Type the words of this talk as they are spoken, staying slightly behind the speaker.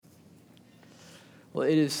Well,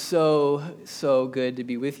 it is so good to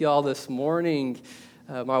be with y'all this morning.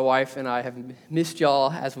 My wife and I have missed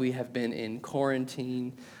y'all as we have been in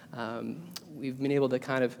quarantine. We've been able to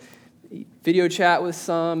kind of video chat with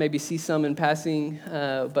some, maybe see some in passing,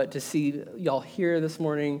 but to see y'all here this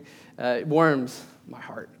morning, it warms my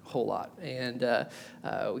heart a whole lot. And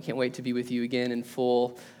we can't wait to be with you again in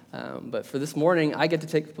full. But for this morning, I get to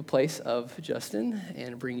take the place of Justin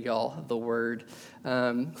and bring y'all the word.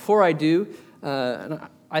 Before I do, and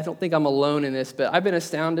I don't think I'm alone in this, but I've been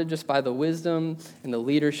astounded just by the wisdom and the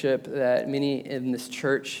leadership that many in this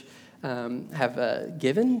church have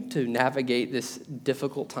given to navigate this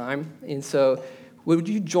difficult time. And so would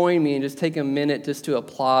you join me and just take a minute just to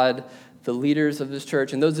applaud the leaders of this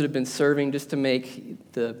church and those that have been serving just to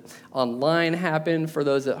make the online happen for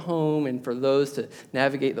those at home and for those to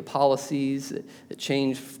navigate the policies that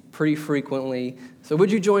change pretty frequently. So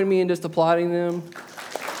would you join me in just applauding them?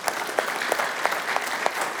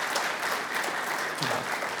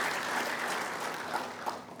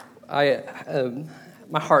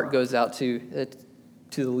 My heart goes out to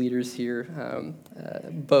the leaders here,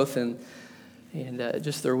 both in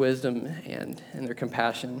just their wisdom and their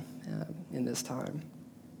compassion in this time.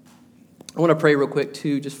 I want to pray real quick,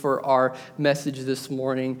 too, just for our message this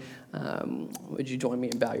morning. Would you join me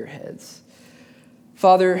and bow your heads?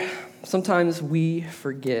 Father, sometimes we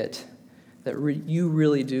forget that you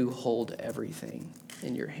really do hold everything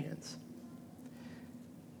in your hands.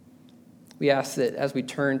 We ask that as we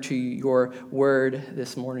turn to your word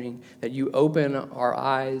this morning, that you open our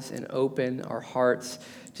eyes and open our hearts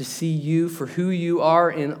to see you for who you are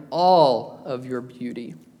in all of your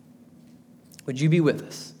beauty. Would you be with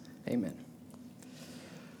us? Amen.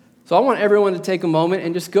 So I want everyone to take a moment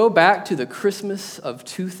and just go back to the Christmas of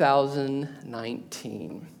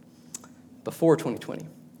 2019, before 2020.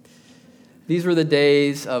 These were the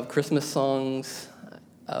days of Christmas songs,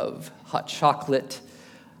 of hot chocolate,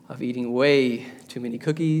 of eating way too many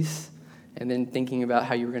cookies, and then thinking about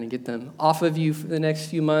how you were going to get them off of you for the next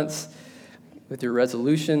few months with your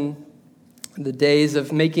resolution. The days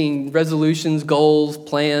of making resolutions, goals,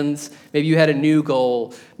 plans. Maybe you had a new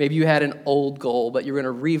goal. Maybe you had an old goal, but you were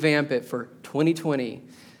going to revamp it for 2020.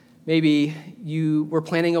 Maybe you were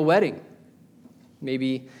planning a wedding.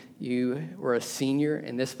 Maybe you were a senior,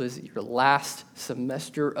 and this was your last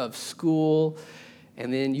semester of school,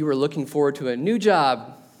 and then you were looking forward to a new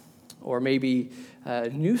job, or maybe a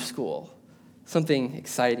new school, something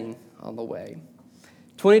exciting on the way.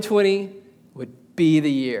 2020 would be the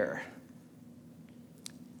year.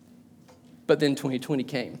 But then 2020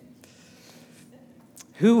 came.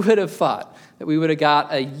 Who would have thought that we would have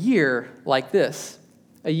got a year like this?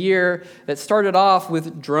 A year that started off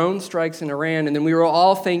with drone strikes in Iran, and then we were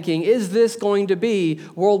all thinking, is this going to be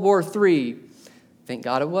World War III? Thank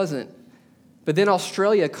God it wasn't. But then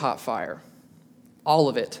Australia caught fire. All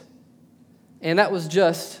of it. And that was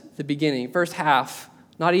just the beginning, first half,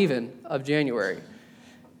 not even, of January.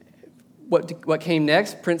 What came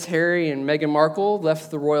next? Prince Harry and Meghan Markle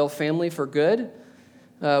left the royal family for good,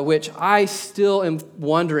 which I still am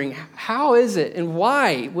wondering, how is it and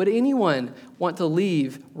why would anyone want to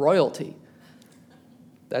leave royalty?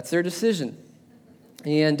 That's their decision.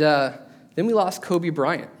 And then we lost Kobe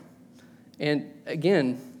Bryant. And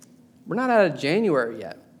again, we're not out of January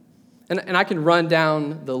yet. And I can run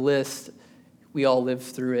down the list. We all lived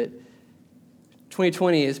through it.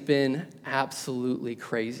 2020 has been absolutely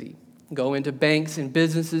crazy. Go into banks and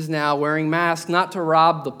businesses now wearing masks, not to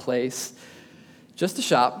rob the place, just to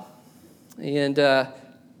shop. And I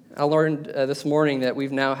learned this morning that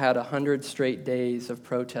we've now had 100 straight days of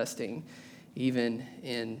protesting, even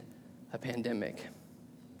in a pandemic.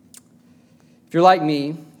 If you're like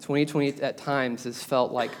me, 2020 at times has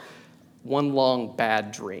felt like one long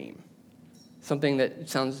bad dream. Something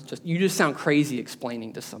that you just sound crazy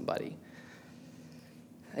explaining to somebody.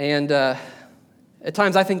 And at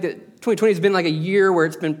times I think that 2020 has been like a year where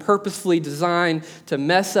it's been purposefully designed to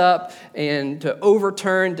mess up and to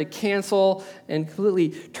overturn, to cancel, and completely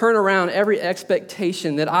turn around every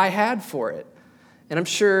expectation that I had for it. And I'm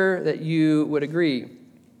sure that you would agree.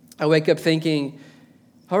 I wake up thinking,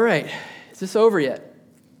 all right, is this over yet?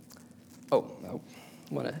 Oh, I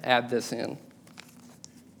want to add this in.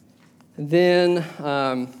 And then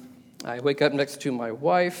I wake up next to my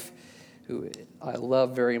wife, who I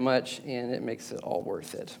love very much, and it makes it all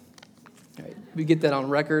worth it. All right, we get that on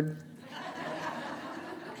record.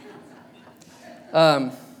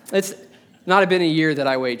 It's not been a year that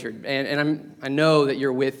I wagered, and I know that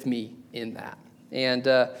you're with me in that. And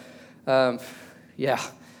I'm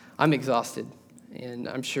exhausted, and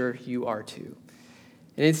I'm sure you are too.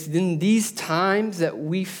 And it's in these times that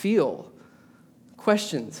we feel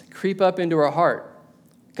questions creep up into our heart.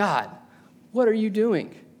 God, what are you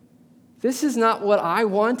doing? This is not what I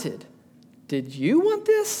wanted. Did you want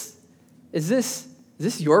this? Is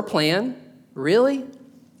this your plan? Really?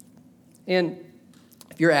 And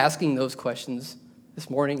if you're asking those questions this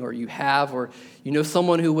morning, or you have, or you know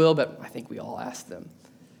someone who will, but I think we all ask them,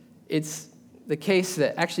 it's the case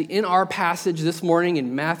that actually in our passage this morning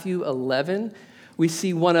in Matthew 11, we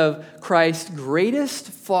see one of Christ's greatest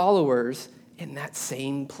followers in that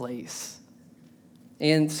same place.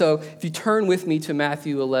 And so if you turn with me to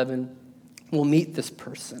Matthew 11, we'll meet this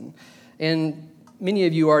person. And many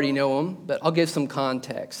of you already know him, but I'll give some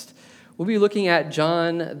context. We'll be looking at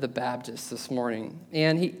John the Baptist this morning.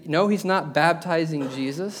 And he's not baptizing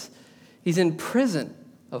Jesus. He's in prison,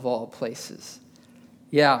 of all places.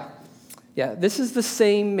 Yeah, this is the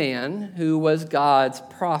same man who was God's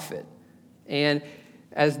prophet. And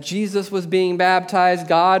as Jesus was being baptized,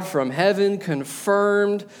 God from heaven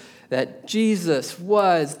confirmed that Jesus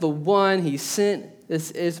was the one he sent.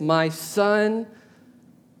 This is my son.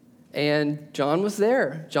 And John was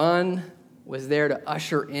there. John was there to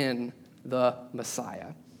usher in the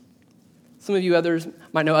Messiah. Some of you others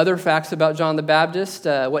might know other facts about John the Baptist.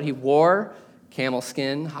 What he wore, camel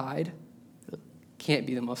skin hide. Can't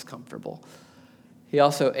be the most comfortable. He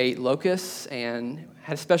also ate locusts and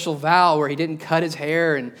had a special vow where he didn't cut his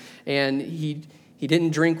hair and he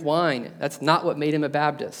didn't drink wine. That's not what made him a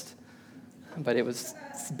Baptist. But it was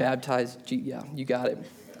baptized. Yeah, you got it.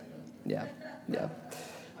 Yeah.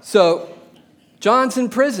 So, John's in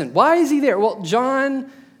prison. Why is he there? Well,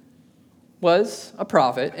 John was a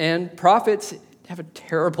prophet, and prophets have a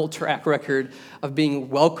terrible track record of being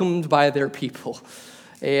welcomed by their people.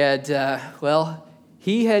 And,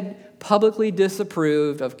 he had publicly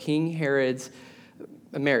disapproved of King Herod's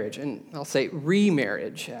marriage, and I'll say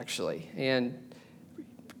remarriage, actually. And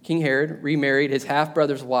King Herod remarried his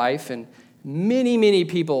half-brother's wife, and many, many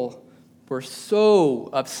people were so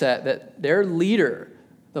upset that their leader,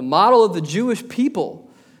 the model of the Jewish people,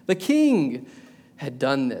 the king, had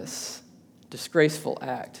done this disgraceful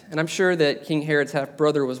act. And I'm sure that King Herod's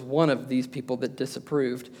half-brother was one of these people that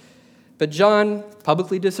disapproved. But John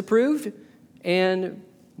publicly disapproved, and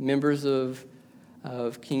members of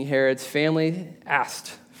King Herod's family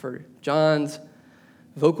asked for John's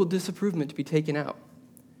vocal disapproval to be taken out.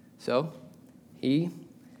 So he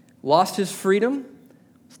lost his freedom,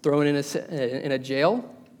 was thrown in a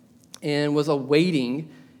jail, and was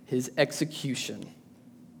awaiting his execution.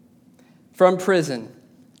 From prison,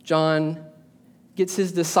 John gets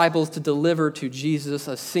his disciples to deliver to Jesus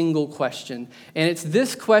a single question. And it's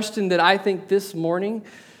this question that I think this morning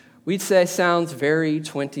we'd say sounds very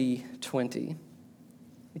 2020.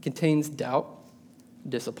 It contains doubt,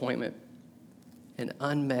 disappointment, and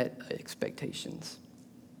unmet expectations.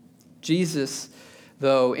 Jesus,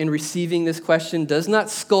 though, in receiving this question, does not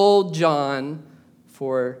scold John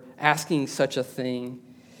for asking such a thing.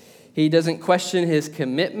 He doesn't question his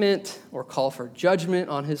commitment or call for judgment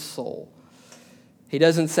on his soul. He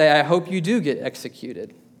doesn't say, I hope you do get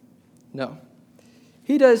executed. No.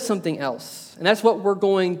 He does something else. And that's what we're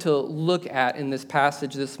going to look at in this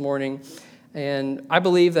passage this morning. And I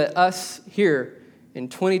believe that us here in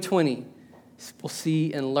 2020 will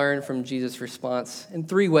see and learn from Jesus' response in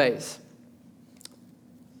three ways.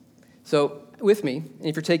 So with me, and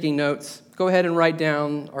if you're taking notes, go ahead and write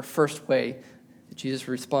down our first way that Jesus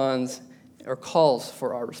responds or calls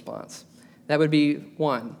for our response. That would be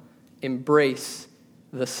 1, embrace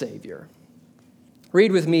the Savior.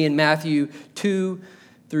 Read with me in Matthew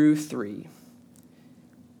 2-3.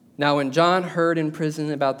 Now when John heard in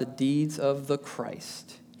prison about the deeds of the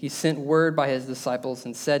Christ, he sent word by his disciples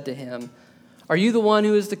and said to him, Are you the one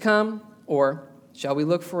who is to come, or shall we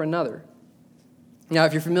look for another? Now,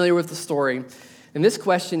 if you're familiar with the story, and this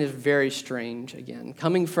question is very strange, again,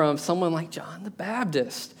 coming from someone like John the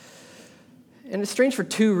Baptist. And it's strange for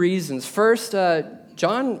two reasons. First,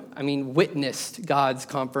 John, witnessed God's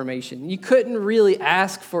confirmation. You couldn't really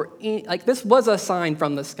ask for any, this was a sign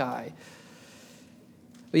from the sky.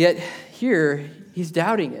 But yet, here, he's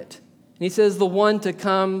doubting it. And he says, the one to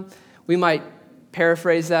come, we might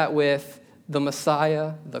paraphrase that with the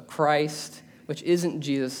Messiah, the Christ, which isn't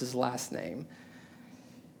Jesus' last name.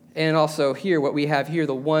 And also here, what we have here,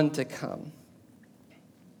 the one to come.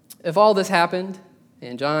 If all this happened,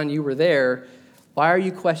 and John, you were there, why are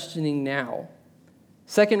you questioning now?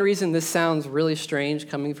 Second reason this sounds really strange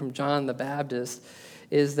coming from John the Baptist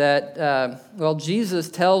is that, Jesus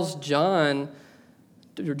tells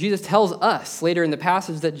us later in the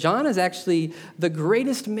passage that John is actually the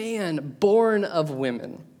greatest man born of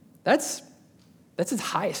women. That's as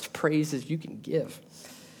highest praise as you can give.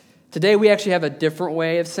 Today, we actually have a different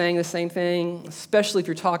way of saying the same thing, especially if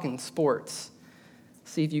you're talking sports.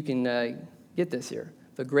 See if you can get this here.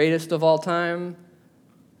 The greatest of all time,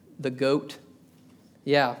 the GOAT.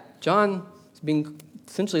 Yeah, John is being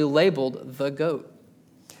essentially labeled the GOAT.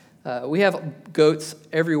 We have GOATs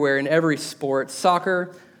everywhere in every sport.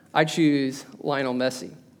 Soccer, I choose Lionel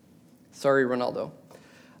Messi. Sorry, Ronaldo.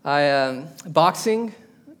 Boxing,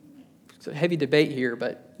 it's a heavy debate here,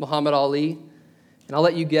 but Muhammad Ali. And I'll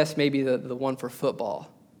let you guess maybe the one for football.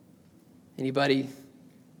 Anybody?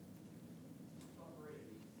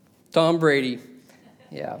 Tom Brady.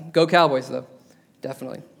 Yeah, go Cowboys, though.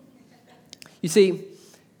 Definitely. You see,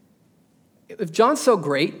 if John's so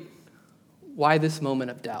great, why this moment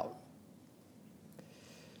of doubt?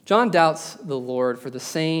 John doubts the Lord for the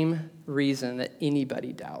same reason that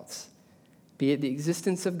anybody doubts, be it the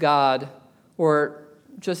existence of God or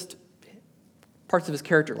just parts of his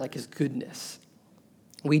character, like his goodness.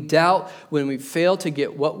 We doubt when we fail to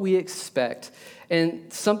get what we expect,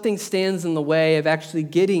 and something stands in the way of actually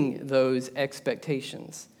getting those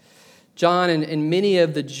expectations. John and many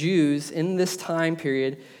of the Jews in this time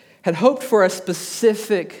period had hoped for a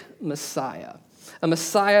specific Messiah, a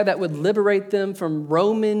Messiah that would liberate them from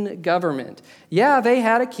Roman government. Yeah, they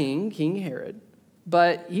had a king, King Herod,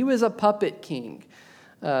 but he was a puppet king.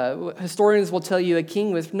 Historians will tell you a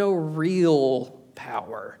king with no real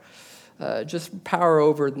power. Just power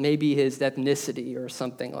over maybe his ethnicity or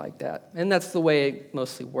something like that. And that's the way it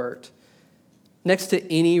mostly worked. Next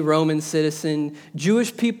to any Roman citizen,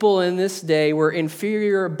 Jewish people in this day were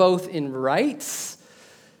inferior both in rights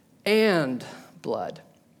and blood.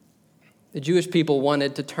 The Jewish people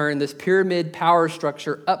wanted to turn this pyramid power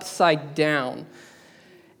structure upside down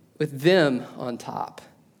with them on top,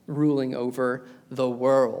 ruling over the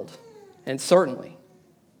world. And certainly,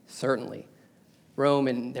 Rome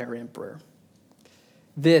and their emperor.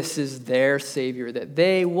 This is their Savior that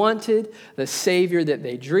they wanted, the Savior that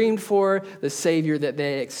they dreamed for, the Savior that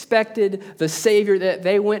they expected, the Savior that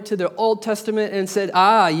they went to the Old Testament and said,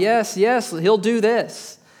 yes, he'll do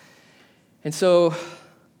this. And so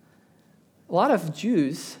a lot of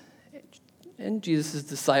Jews and Jesus'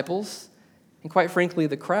 disciples, and quite frankly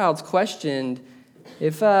the crowds, questioned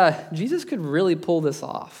if Jesus could really pull this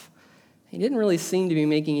off. He didn't really seem to be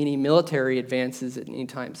making any military advances at any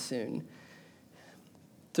time soon.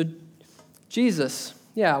 So, Jesus,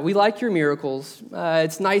 yeah, we like your miracles.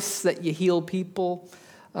 It's nice that you heal people.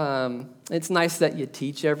 It's nice that you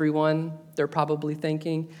teach everyone, they're probably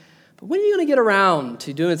thinking. But when are you going to get around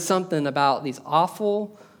to doing something about these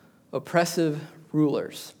awful, oppressive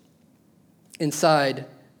rulers? Inside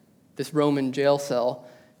this Roman jail cell,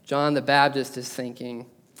 John the Baptist is thinking,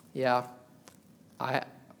 yeah,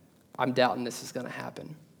 I'm doubting this is going to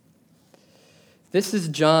happen. This is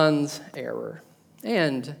John's error.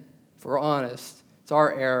 And if we're honest, it's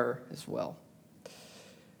our error as well.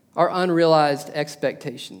 Our unrealized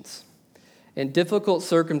expectations and difficult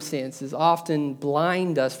circumstances often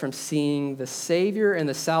blind us from seeing the Savior and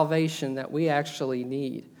the salvation that we actually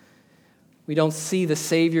need. We don't see the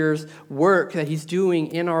Savior's work that he's doing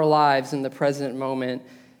in our lives in the present moment,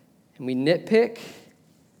 and we nitpick,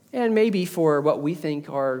 and maybe for what we think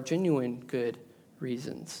are genuine good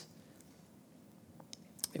reasons.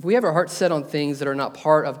 If we have our hearts set on things that are not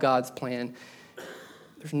part of God's plan,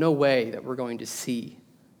 there's no way that we're going to see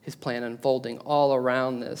his plan unfolding all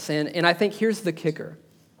around this. And I think here's the kicker.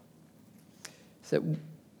 Is that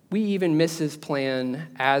we even miss his plan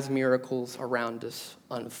as miracles around us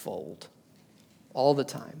unfold. All the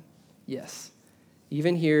time. Yes.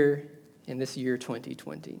 Even here in this year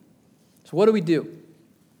 2020. So what do?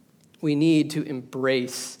 We need to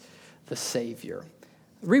embrace the Savior.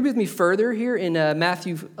 Read with me further here in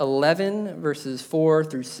Matthew 11, verses 4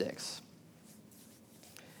 through 6.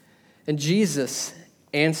 And Jesus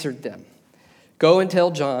answered them, "Go and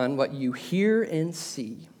tell John what you hear and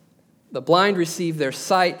see. The blind receive their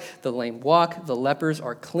sight, the lame walk, the lepers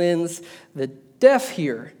are cleansed, the deaf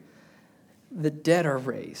hear, the dead are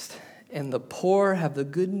raised, and the poor have the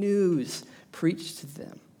good news preached to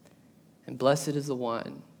them. And blessed is the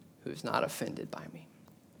one who is not offended by me."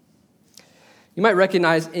 You might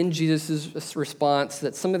recognize in Jesus' response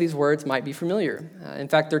that some of these words might be familiar. In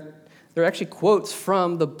fact, they're actually quotes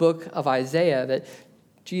from the book of Isaiah that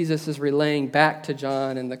Jesus is relaying back to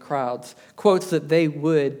John and the crowds, quotes that they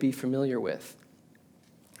would be familiar with.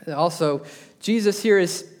 Also, Jesus here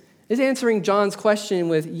is answering John's question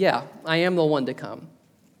with, yeah, I am the one to come,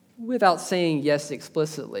 without saying yes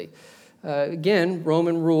explicitly. Again,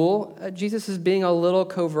 Roman rule, Jesus is being a little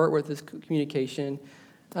covert with his communication.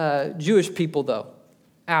 Jewish people, though,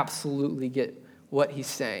 absolutely get what he's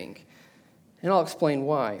saying. And I'll explain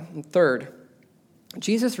why. And third,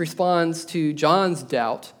 Jesus responds to John's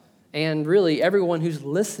doubt, and really everyone who's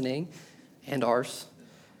listening, and ours,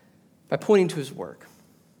 by pointing to his work.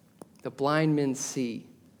 The blind men see,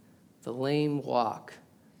 the lame walk,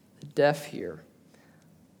 the deaf hear,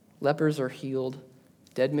 lepers are healed,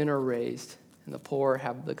 dead men are raised, and the poor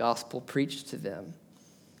have the gospel preached to them.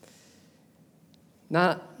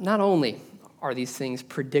 Not only are these things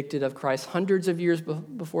predicted of Christ hundreds of years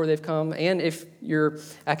before they've come, and if you're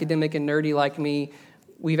academic and nerdy like me,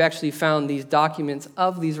 we've actually found these documents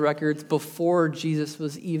of these records before Jesus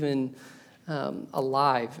was even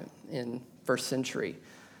alive in first century.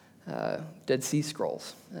 Dead Sea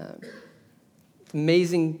Scrolls.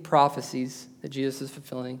 Amazing prophecies that Jesus is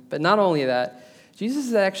fulfilling. But not only that, Jesus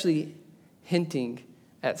is actually hinting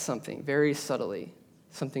at something very subtly,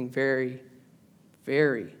 something very,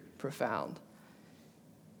 very profound.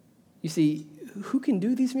 You see, who can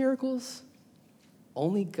do these miracles?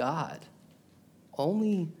 Only God.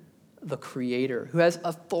 Only the Creator, who has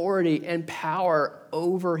authority and power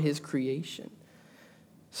over his creation.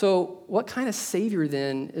 So what kind of Savior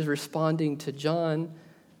then is responding to John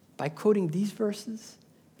by quoting these verses,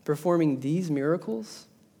 performing these miracles?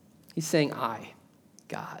 He's saying, I,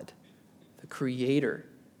 God, the Creator,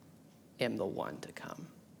 am the one to come.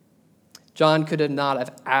 John could not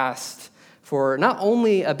have asked for not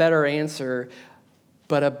only a better answer,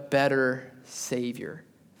 but a better Savior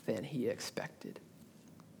than he expected.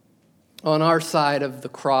 On our side of the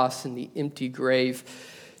cross and the empty grave,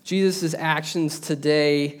 Jesus' actions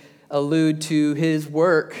today allude to his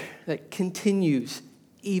work that continues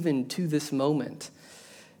even to this moment.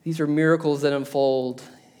 These are miracles that unfold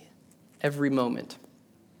every moment.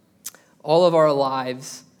 All of our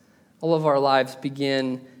lives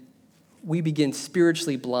begin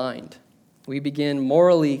spiritually blind. We begin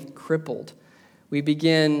morally crippled. We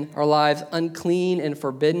begin our lives unclean and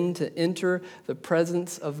forbidden to enter the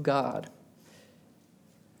presence of God.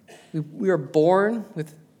 We are born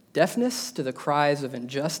with deafness to the cries of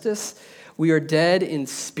injustice. We are dead in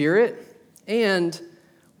spirit, and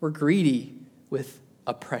we're greedy with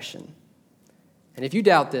oppression. And if you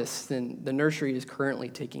doubt this, then the nursery is currently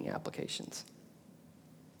taking applications.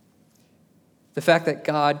 The fact that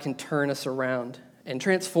God can turn us around and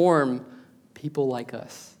transform people like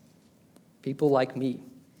us, people like me,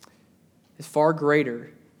 is far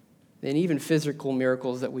greater than even physical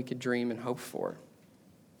miracles that we could dream and hope for.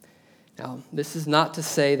 Now, this is not to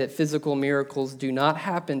say that physical miracles do not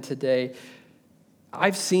happen today.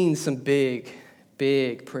 I've seen some big,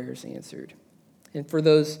 big prayers answered. And for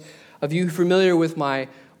those of you familiar with my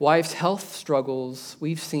wife's health struggles,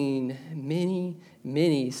 we've seen many,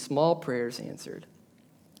 many small prayers answered.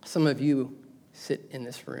 Some of you sit in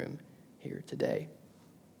this room here today.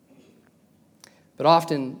 But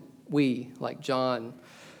often we, like John,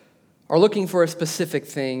 are looking for a specific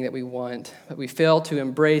thing that we want, but we fail to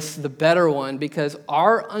embrace the better one because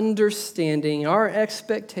our understanding, our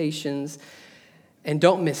expectations, and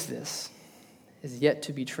don't miss this, is yet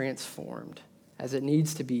to be transformed as it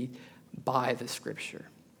needs to be by the Scripture.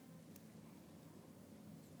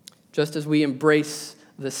 Just as we embrace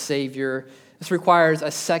the Savior, this requires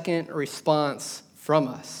a second response from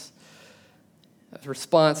us, a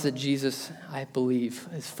response that Jesus, I believe,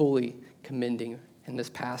 is fully commending in this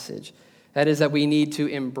passage. That is that we need to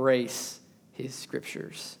embrace his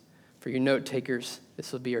Scriptures. For your note takers,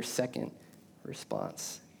 this will be our second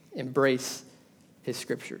response. Embrace his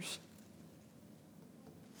Scriptures.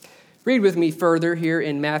 Read with me further here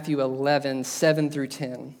in Matthew 11, 7 through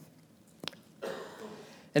 10.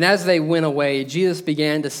 And as they went away, Jesus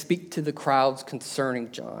began to speak to the crowds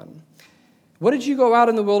concerning John. What did you go out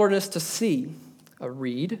in the wilderness to see? A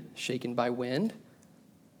reed shaken by wind?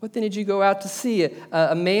 What then did you go out to see?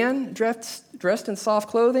 A man dressed in soft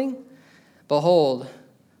clothing? Behold,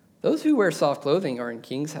 those who wear soft clothing are in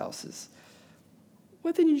kings' houses.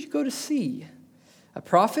 What then did you go to see? A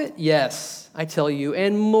prophet? Yes, I tell you,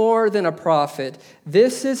 and more than a prophet.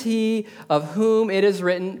 This is he of whom it is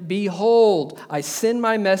written, Behold, I send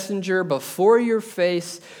my messenger before your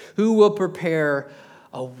face, who will prepare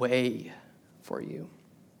a way for you.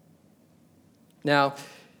 Now,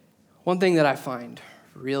 one thing that I find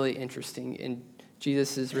really interesting in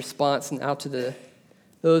Jesus' response now to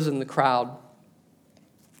those in the crowd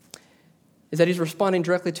is that he's responding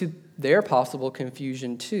directly to their possible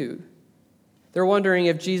confusion too. They're wondering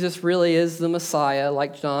if Jesus really is the Messiah,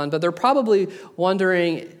 like John, but they're probably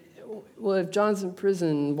wondering, well, if John's in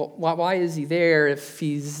prison, why is he there if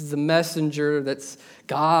he's the messenger that's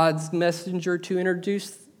God's messenger to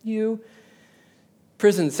introduce you?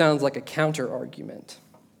 Prison sounds like a counter-argument.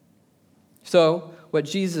 So what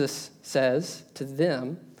Jesus says to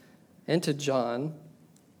them and to John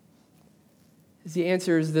is he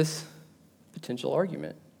answers this potential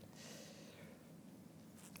argument.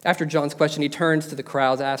 After John's question, he turns to the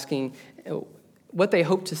crowds asking what they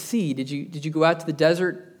hope to see. Did you go out to the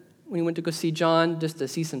desert when you went to go see John just to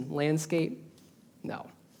see some landscape? No.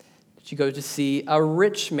 Did you go to see a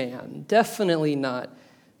rich man? Definitely not.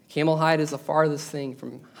 Camel hide is the farthest thing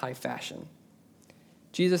from high fashion.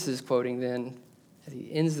 Jesus is quoting then, as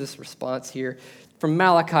he ends this response here, from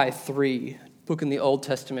Malachi 3, book in the Old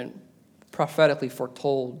Testament, prophetically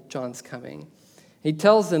foretold John's coming. He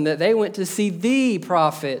tells them that they went to see the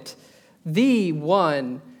prophet, the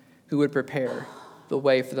one who would prepare the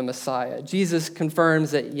way for the Messiah. Jesus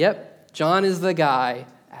confirms that, yep, John is the guy,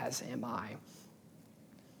 as am I.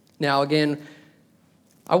 Now, again,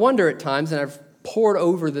 I wonder at times, and I've pored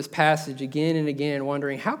over this passage again and again,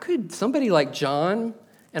 wondering how could somebody like John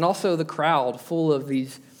and also the crowd full of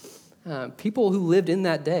these people who lived in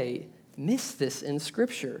that day miss this in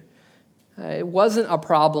Scripture? It wasn't a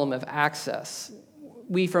problem of access.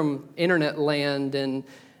 We from internet land and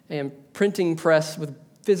printing press with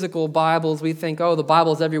physical Bibles, we think, oh, the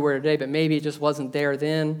Bible's everywhere today, but maybe it just wasn't there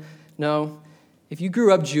then. No. If you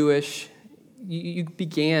grew up Jewish, you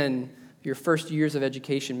began your first years of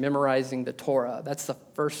education memorizing the Torah. That's the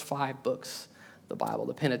first 5 books of the Bible,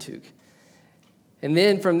 the Pentateuch. And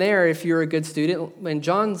then from there, if you're a good student, and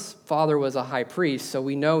John's father was a high priest, so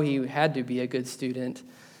we know he had to be a good student,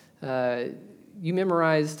 you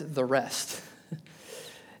memorized the rest.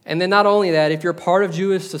 And then not only that, if you're part of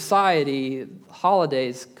Jewish society,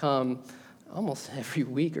 holidays come almost every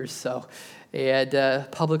week or so.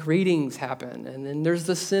 And public readings happen. And then there's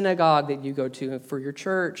the synagogue that you go to for your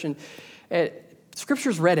church. And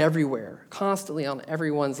Scripture's read everywhere, constantly on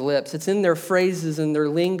everyone's lips. It's in their phrases and their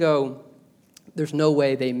lingo. There's no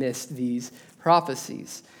way they missed these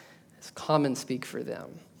prophecies. It's common speak for them.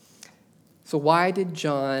 So why did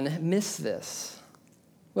John miss this?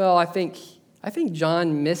 Well, I think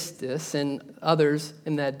John missed this and others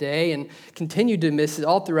in that day and continued to miss it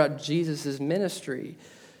all throughout Jesus' ministry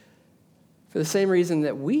for the same reason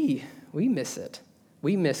that we miss it.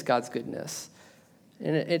 We miss God's goodness.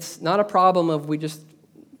 And it's not a problem of we just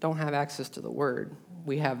don't have access to the Word.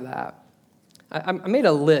 We have that. I made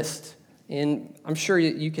a list, and I'm sure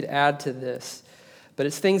you could add to this, but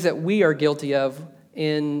it's things that we are guilty of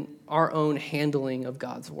in our own handling of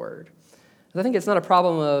God's Word. I think it's not a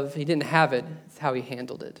problem of he didn't have it, it's how he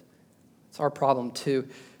handled it. It's our problem too.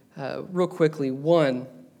 Real quickly, 1,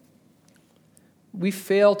 we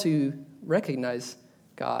fail to recognize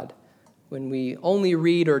God when we only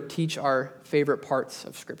read or teach our favorite parts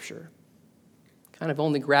of Scripture. Kind of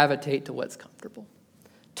only gravitate to what's comfortable.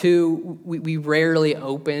 2, we rarely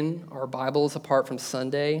open our Bibles apart from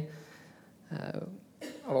Sunday. I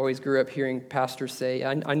always grew up hearing pastors say,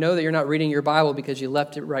 I know that you're not reading your Bible because you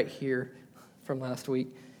left it right here from last week.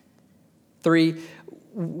 3,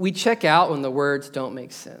 we check out when the words don't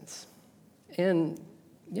make sense. And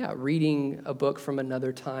yeah, reading a book from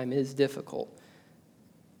another time is difficult.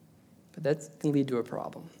 But that can lead to a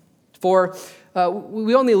problem. 4,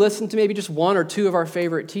 we only listen to maybe just 1 or 2 of our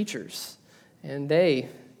favorite teachers. And they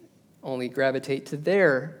only gravitate to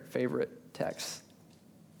their favorite texts.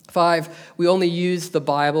 5, we only use the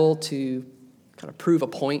Bible to kind of prove a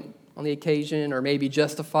point on the occasion or maybe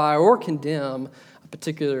justify or condemn a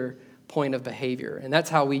particular point of behavior. And that's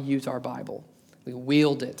how we use our Bible. We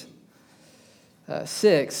wield it.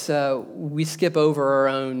 6, we skip over our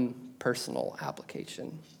own personal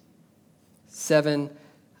application. 7,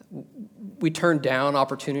 we turn down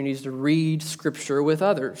opportunities to read Scripture with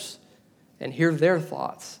others and hear their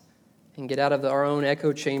thoughts and get out of our own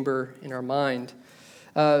echo chamber in our mind.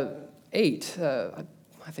 8, I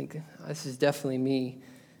think this is definitely me.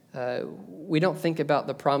 We don't think about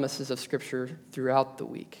the promises of Scripture throughout the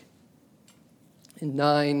week. And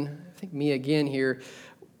 9, I think me again here,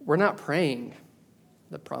 we're not praying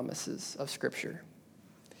the promises of Scripture.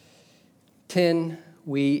 10,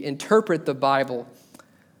 we interpret the Bible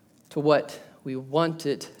to what we want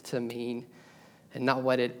it to mean and not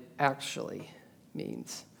what it actually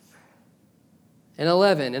means. And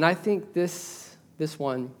 11, and I think this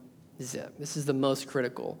one is it. This is the most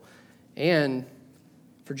critical. And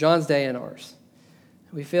for John's day and ours,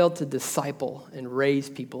 we failed to disciple and raise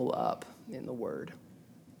people up in the Word.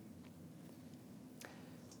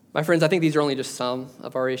 My friends, I think these are only just some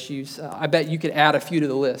of our issues. I bet you could add a few to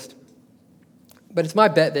the list. But it's my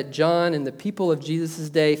bet that John and the people of Jesus'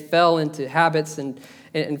 day fell into habits and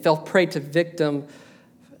fell prey to victim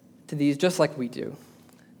to these just like we do.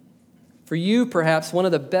 For you, perhaps, one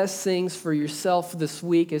of the best things for yourself this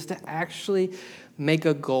week is to actually make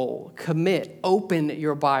a goal, commit, open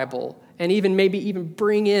your Bible, and maybe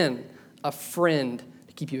bring in a friend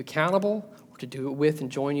to keep you accountable or to do it with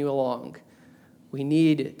and join you along. We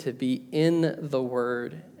need to be in the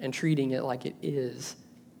Word and treating it like it is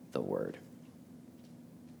the Word.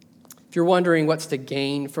 If you're wondering what's to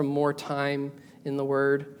gain from more time in the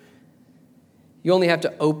Word, you only have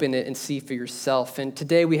to open it and see for yourself. And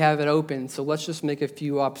today we have it open, so let's just make a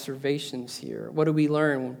few observations here. What do we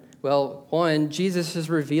learn? Well, one, Jesus is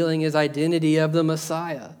revealing his identity of the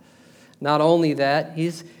Messiah. Not only that,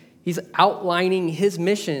 he's outlining his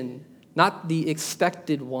mission, not the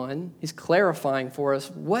expected one. He's clarifying for us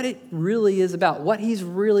what it really is about, what he's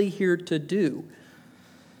really here to do.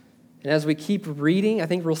 And as we keep reading, I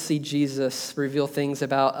think we'll see Jesus reveal things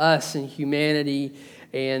about us and humanity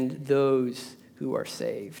and those who are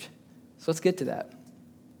saved. So let's get to that.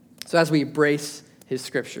 So as we embrace his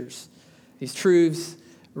scriptures, these truths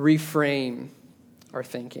reframe our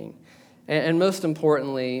thinking. And most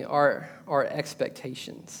importantly, our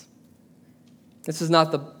expectations. This is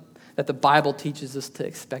not that the Bible teaches us to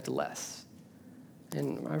expect less.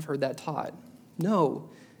 And I've heard that taught. No,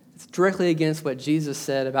 it's directly against what Jesus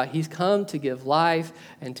said about he's come to give life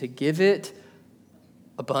and to give it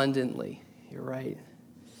abundantly. You're right.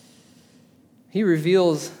 He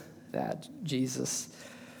reveals that, Jesus,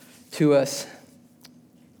 to us,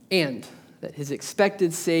 and that his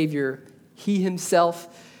expected Savior, he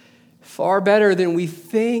himself, far better than we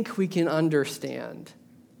think we can understand,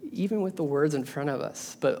 even with the words in front of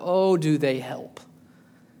us. But oh, do they help.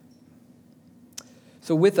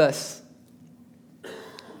 So with us,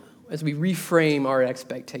 as we reframe our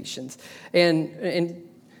expectations and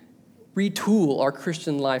retool our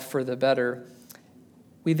Christian life for the better,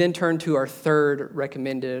 we then turn to our third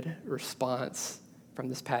recommended response from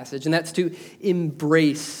this passage, and that's to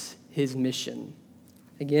embrace his mission.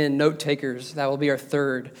 Again, note takers, that will be our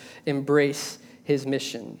third, embrace his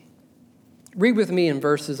mission. Read with me in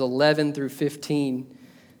verses 11 through 15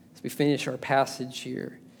 as we finish our passage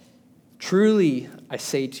here. Truly, I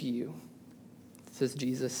say to you, says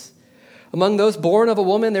Jesus, among those born of a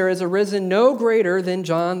woman there has arisen no greater than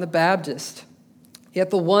John the Baptist. Yet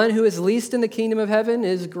the one who is least in the kingdom of heaven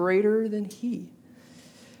is greater than he.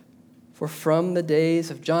 For from the days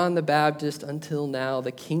of John the Baptist until now,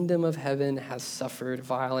 the kingdom of heaven has suffered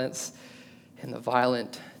violence, and the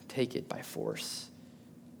violent take it by force.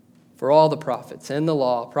 For all the prophets and the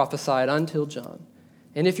law prophesied until John.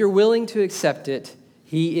 And if you're willing to accept it,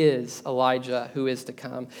 he is Elijah who is to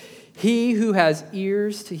come. He who has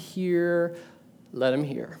ears to hear, let him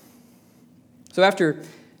hear. So after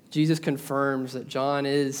Jesus confirms that John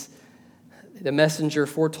is the messenger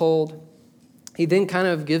foretold, he then kind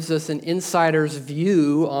of gives us an insider's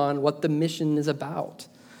view on what the mission is about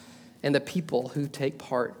and the people who take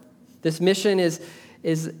part. This mission is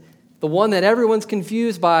the one that everyone's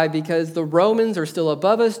confused by because the Romans are still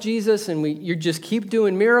above us, Jesus, and you just keep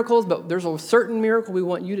doing miracles, but there's a certain miracle we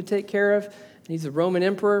want you to take care of, and he's a Roman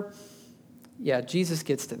emperor. Yeah, Jesus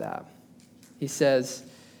gets to that. He says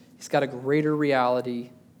he's got a greater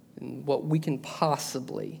reality than what we can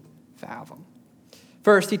possibly fathom.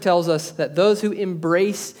 First, he tells us that those who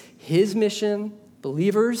embrace his mission,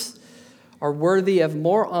 believers, are worthy of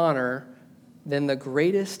more honor than the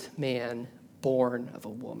greatest man born of a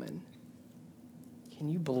woman. Can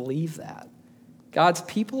you believe that? God's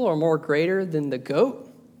people are more greater than the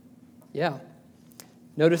goat? Yeah.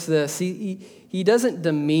 Notice this. He doesn't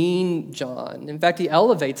demean John. In fact, he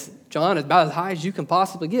elevates John about as high as you can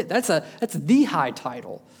possibly get. That's the high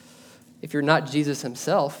title. If you're not Jesus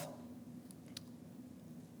himself,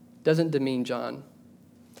 doesn't demean John.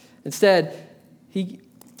 Instead, he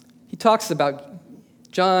talks about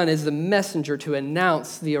John as the messenger to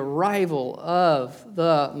announce the arrival of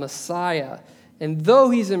the Messiah. And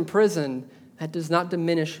though he's in prison, that does not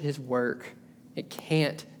diminish his work. It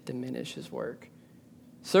can't diminish his work.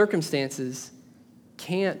 Circumstances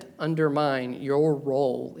can't undermine your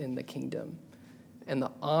role in the kingdom and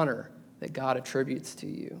the honor that God attributes to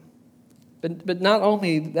you. But not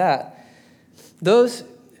only that, those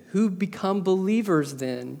who become believers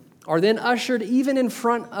then are then ushered even in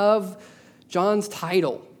front of John's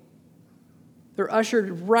title. They're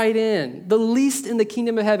ushered right in, the least in the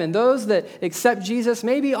kingdom of heaven. Those that accept Jesus,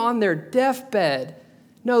 maybe on their deathbed.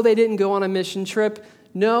 No, they didn't go on a mission trip.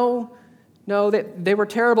 No, they were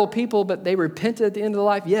terrible people, but they repented at the end of their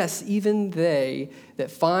life. Yes, even they that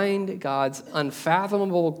find God's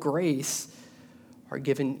unfathomable grace are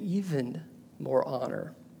given even more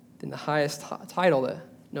honor than the highest title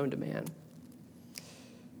known to man.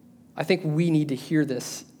 I think we need to hear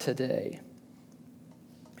this today.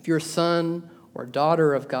 If you're a son or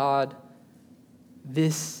daughter of God,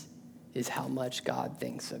 This is how much God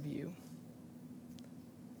thinks of you.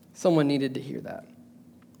 Someone needed to hear that.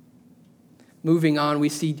 Moving on, we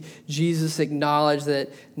see Jesus acknowledge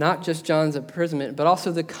that not just John's imprisonment, but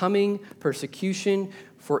also the coming persecution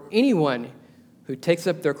for anyone who takes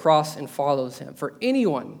up their cross and follows him, for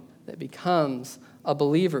anyone that becomes a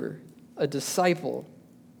believer, a disciple.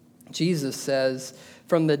 Jesus says,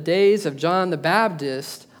 from the days of John the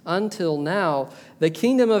Baptist until now, the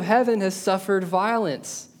kingdom of heaven has suffered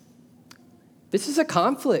violence. This is a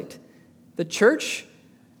conflict. The church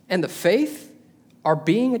and the faith are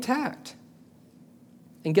being attacked.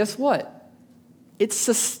 And guess what? It's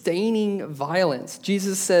sustaining violence.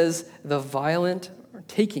 Jesus says the violent are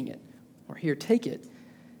taking it, or here, take it,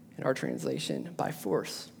 in our translation, by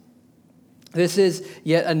force. This is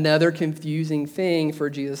yet another confusing thing for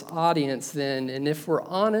Jesus' audience then, and if we're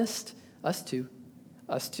honest, us too.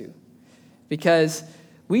 Because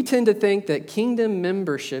we tend to think that kingdom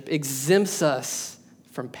membership exempts us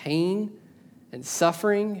from pain and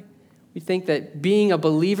suffering. We think that being a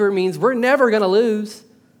believer means we're never going to lose.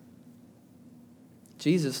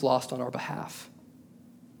 Jesus lost on our behalf.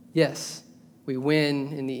 Yes, we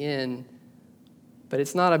win in the end, but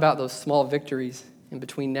it's not about those small victories in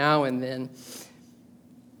between now and then.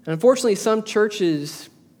 And unfortunately, some churches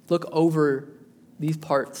look over these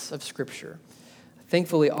parts of Scripture.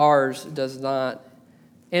 Thankfully, ours does not.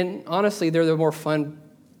 And honestly, they're the more fun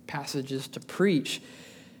passages to preach.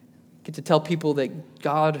 Get to tell people that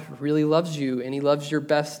God really loves you and he loves your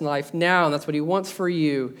best life now, and that's what he wants for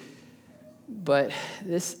you. But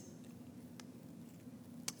this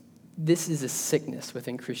is a sickness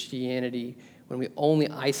within Christianity when we only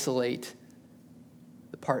isolate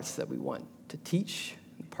the parts that we want to teach,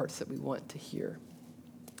 the parts that we want to hear.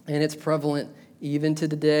 And it's prevalent even to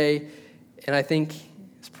today, and I think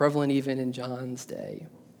it's prevalent even in John's day.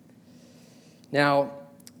 Now,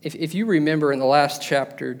 if you remember in the last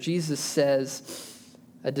chapter, Jesus says,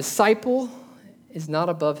 a disciple is not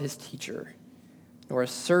above his teacher, nor a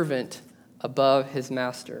servant above his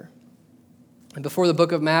master. And before the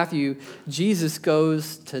book of Matthew, Jesus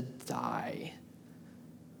goes to die.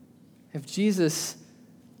 If Jesus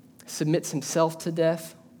submits himself to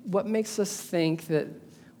death, what makes us think that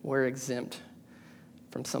we're exempt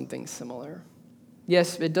from something similar?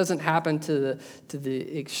 Yes, it doesn't happen to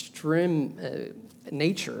the extreme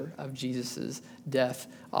nature of Jesus' death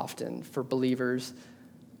often for believers,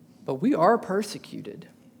 but we are persecuted.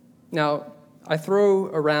 Now, I throw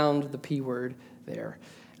around the P word there,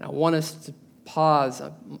 and I want us to pause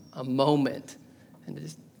a moment and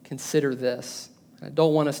just consider this. I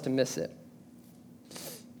don't want us to miss it.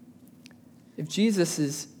 If Jesus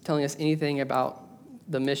is telling us anything about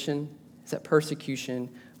the mission, it's that persecution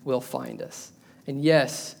will find us. And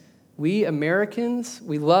yes, we Americans,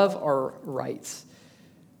 we love our rights.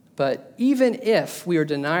 But even if we are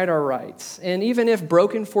denied our rights, and even if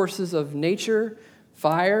broken forces of nature,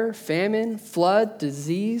 fire, famine, flood,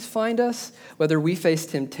 disease find us, whether we face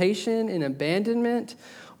temptation and abandonment,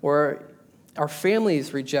 or our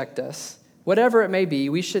families reject us, whatever it may be,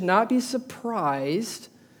 we should not be surprised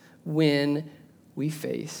when we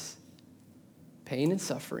face pain and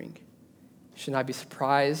suffering. We should not be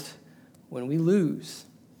surprised when we lose.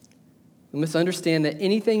 We must understand that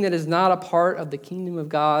anything that is not a part of the kingdom of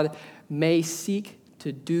God may seek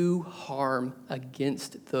to do harm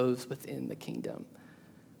against those within the kingdom.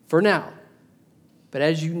 For now. But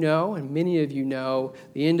as you know, and many of you know,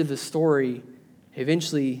 the end of the story,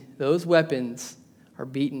 eventually those weapons are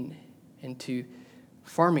beaten into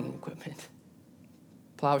farming equipment,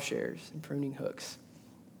 plowshares and pruning hooks.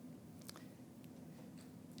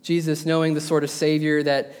 Jesus, knowing the sort of Savior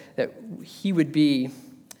that he would be,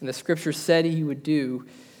 and the Scripture said he would do,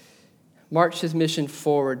 marched his mission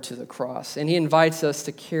forward to the cross. And he invites us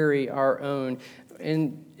to carry our own.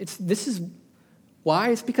 And this is why?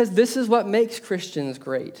 It's because this is what makes Christians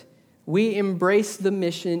great. We embrace the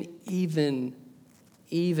mission even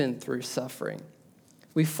through suffering.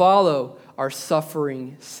 We follow our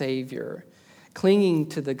suffering Savior, clinging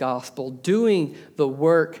to the gospel, doing the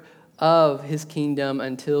work of his kingdom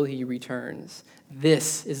until he returns.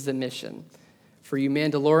 This is the mission. For you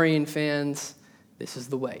Mandalorian fans, this is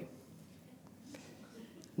the way.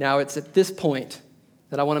 Now, it's at this point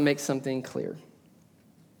that I want to make something clear.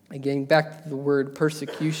 Again, back to the word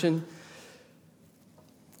persecution.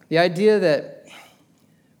 The idea that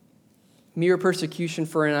mere persecution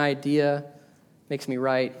for an idea makes me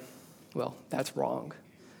right, well, that's wrong.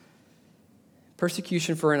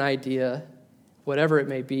 Persecution for an idea, whatever it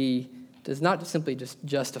may be, does not simply just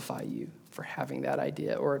justify you for having that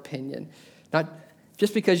idea or opinion. Not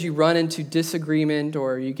just because you run into disagreement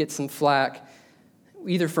or you get some flack,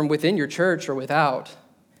 either from within your church or without,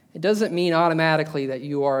 it doesn't mean automatically that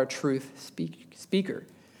you are a truth speaker.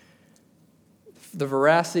 The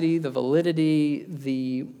veracity, the validity,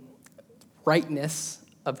 the rightness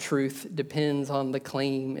of truth depends on the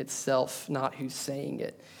claim itself, not who's saying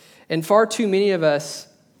it. And far too many of us,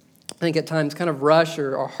 I think at times, kind of rush,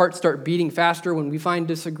 or our hearts start beating faster when we find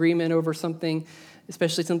disagreement over something,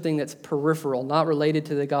 especially something that's peripheral, not related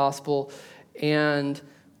to the gospel. And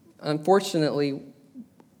unfortunately,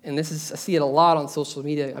 and I see it a lot on social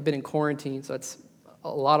media. I've been in quarantine, so that's a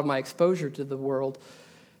lot of my exposure to the world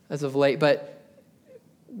as of late. But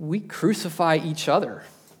we crucify each other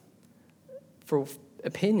for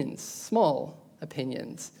opinions, small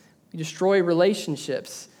opinions. We destroy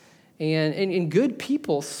relationships. And good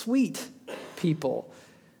people, sweet people,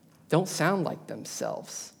 don't sound like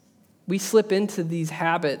themselves. We slip into these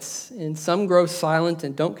habits, and some grow silent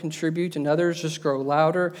and don't contribute, and others just grow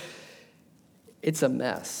louder. It's a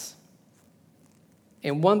mess.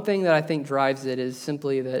 And one thing that I think drives it is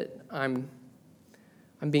simply that I'm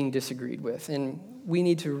being disagreed with, and we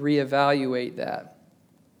need to reevaluate that.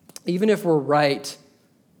 Even if we're right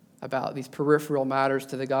about these peripheral matters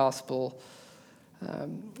to the gospel,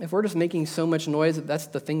 if we're just making so much noise that that's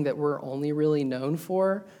the thing that we're only really known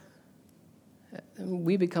for,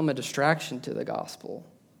 we become a distraction to the gospel.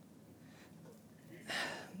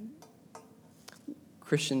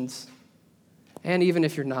 Christians, and even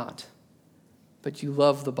if you're not, but you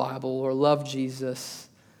love the Bible or love Jesus,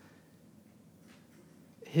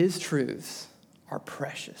 his truths are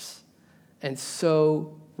precious and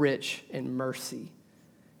so rich in mercy.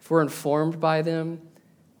 If we're informed by them,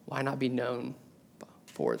 why not be known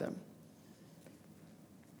for them?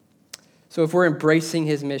 So if we're embracing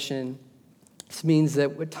his mission, this means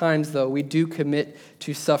that at times, though, we do commit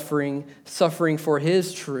to suffering for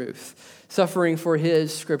his truth, suffering for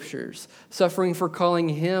his scriptures, suffering for calling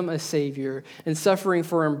him a savior, and suffering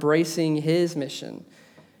for embracing his mission.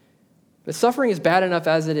 But suffering is bad enough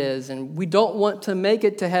as it is, and we don't want to make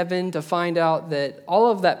it to heaven to find out that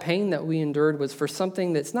all of that pain that we endured was for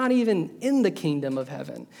something that's not even in the kingdom of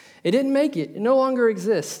heaven. It didn't make it. It no longer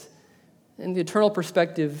exists. In the eternal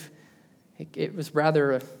perspective, it was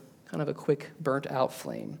rather a kind of a quick burnt-out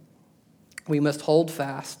flame. We must hold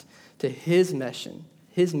fast to his mission,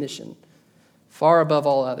 far above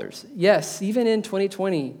all others. Yes, even in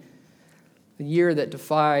 2020, the year that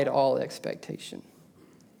defied all expectation.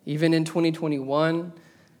 Even in 2021,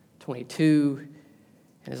 22,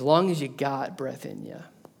 and as long as you got breath in you,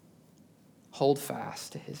 hold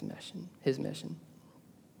fast to his mission.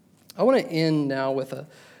 I want to end now with a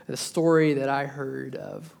story that I heard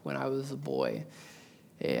of when I was a boy.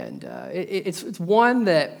 And it's one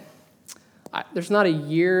that there's not a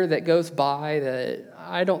year that goes by that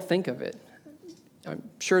I don't think of it. I'm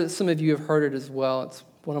sure that some of you have heard it as well. It's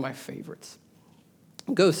one of my favorites.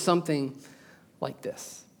 It goes something like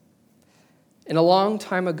this. And a long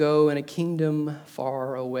time ago, in a kingdom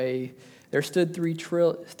far away, there stood three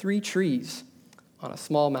trees on a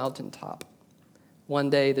small mountaintop. One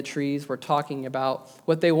day, the trees were talking about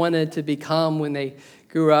what they wanted to become when they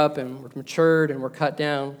grew up and were matured and were cut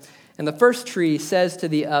down. And the first tree says to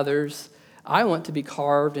the others, "I want to be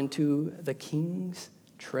carved into the king's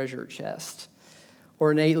treasure chest,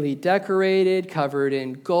 ornately decorated, covered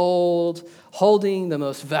in gold, holding the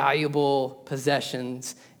most valuable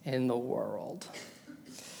possessions in the world."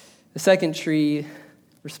 The second tree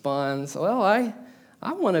responds, "Well,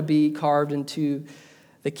 I want to be carved into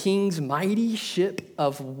the king's mighty ship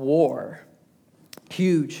of war,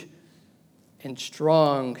 huge and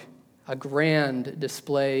strong, a grand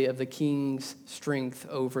display of the king's strength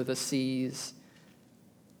over the seas."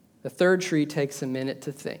 The third tree takes a minute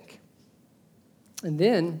to think. And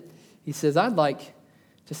then he says, "I'd like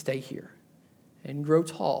to stay here and grow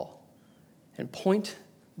tall and point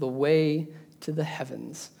the way to the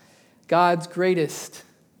heavens, God's greatest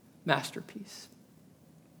masterpiece."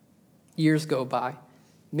 Years go by.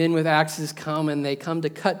 Men with axes come, and they come to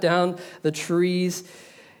cut down the trees.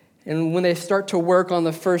 And when they start to work on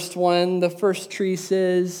the first one, the first tree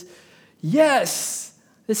says, "Yes,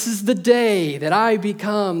 this is the day that I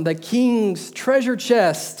become the king's treasure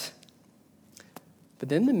chest." But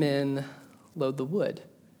then the men load the wood,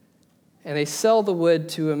 and they sell the wood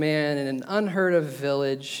to a man in an unheard of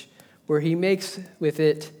village where he makes with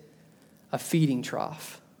it a feeding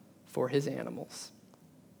trough for his animals.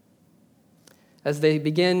 As they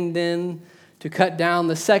begin then to cut down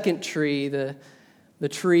the second tree, the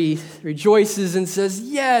tree rejoices and says,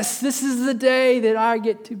 "Yes, this is the day that I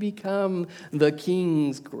get to become the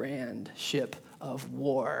king's grand ship of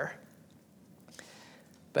war."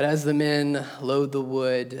 But as the men load the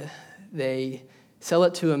wood, they Sell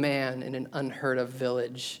it to a man in an unheard of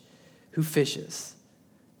village who fishes,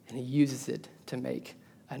 and he uses it to make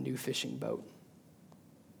a new fishing boat.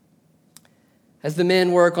 As the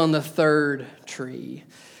men work on the third tree,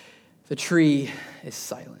 the tree is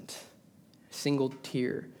silent. A single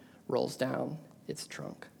tear rolls down its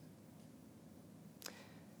trunk.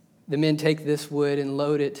 The men take this wood and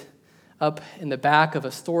load it up in the back of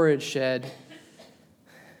a storage shed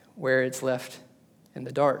where it's left in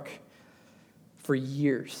the dark for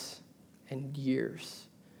years and years.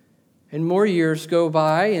 And more years go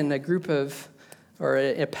by, and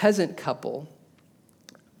a peasant couple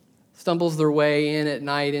stumbles their way in at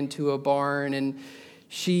night into a barn, and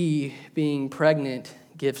she, being pregnant,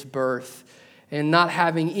 gives birth. And not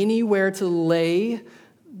having anywhere to lay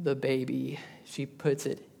the baby, she puts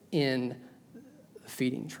it in the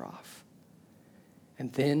feeding trough.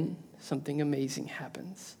 And then something amazing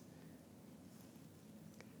happens.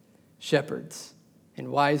 Shepherds and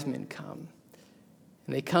wise men come.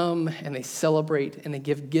 And they come and they celebrate and they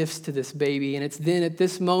give gifts to this baby. And it's then at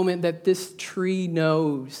this moment that this tree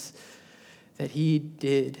knows that he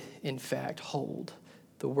did, in fact, hold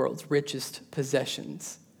the world's richest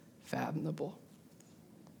possessions fathomable.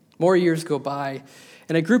 More years go by,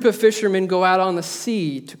 and a group of fishermen go out on the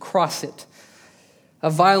sea to cross it. A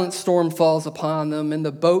violent storm falls upon them, and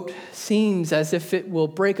the boat seems as if it will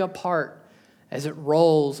break apart as it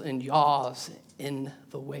rolls and yaws in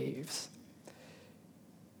the waves.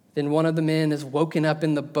 Then one of the men is woken up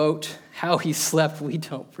in the boat. How he slept, we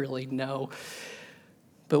don't really know.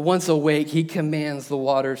 But once awake, he commands the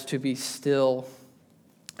waters to be still,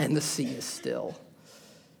 and the sea is still.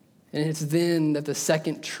 And it's then that the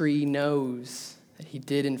second tree knows that he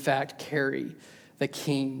did, in fact, carry the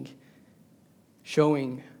king,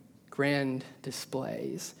 showing grand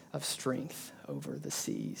displays of strength over the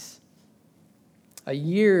seas. A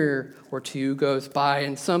year or two goes by,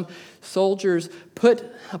 and some soldiers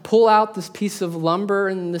pull out this piece of lumber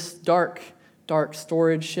in this dark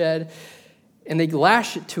storage shed, and they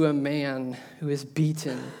lash it to a man who is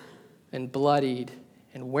beaten and bloodied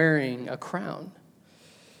and wearing a crown.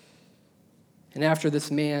 And after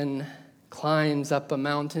this man climbs up a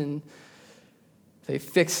mountain, they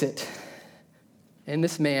fix it, and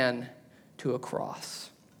this man to a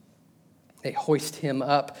cross. They hoist him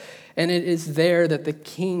up, and it is there that the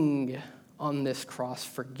king on this cross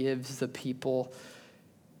forgives the people.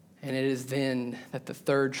 And it is then that the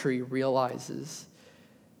third tree realizes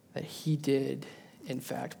that he did, in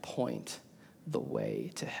fact, point the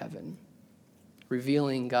way to heaven,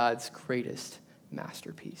 revealing God's greatest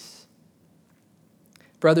masterpiece.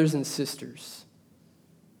 Brothers and sisters,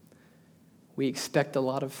 we expect a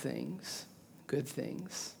lot of things, good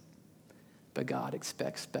things, but God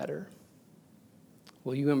expects better.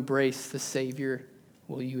 Will you embrace the Savior?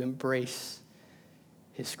 Will you embrace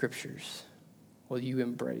his scriptures? Will you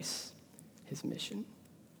embrace his mission?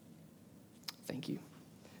 Thank you.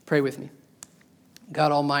 Pray with me.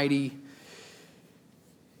 God Almighty,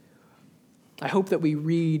 I hope that we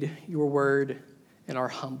read your word and are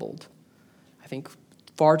humbled. I think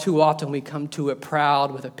far too often we come to it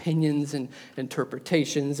proud with opinions and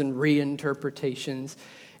interpretations and reinterpretations,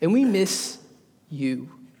 and we miss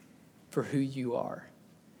you for who you are.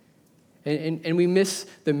 And we miss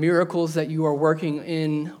the miracles that you are working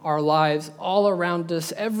in our lives all around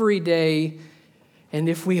us every day. And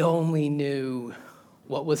if we only knew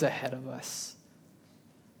what was ahead of us,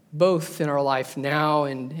 both in our life now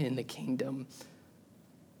and in the kingdom.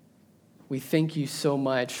 We thank you so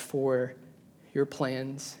much for your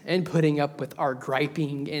plans and putting up with our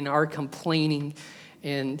griping and our complaining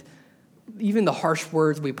and even the harsh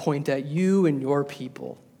words we point at you and your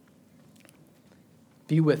people.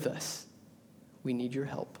 Be with us. We need your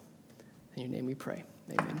help. In your name we pray.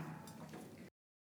 Amen.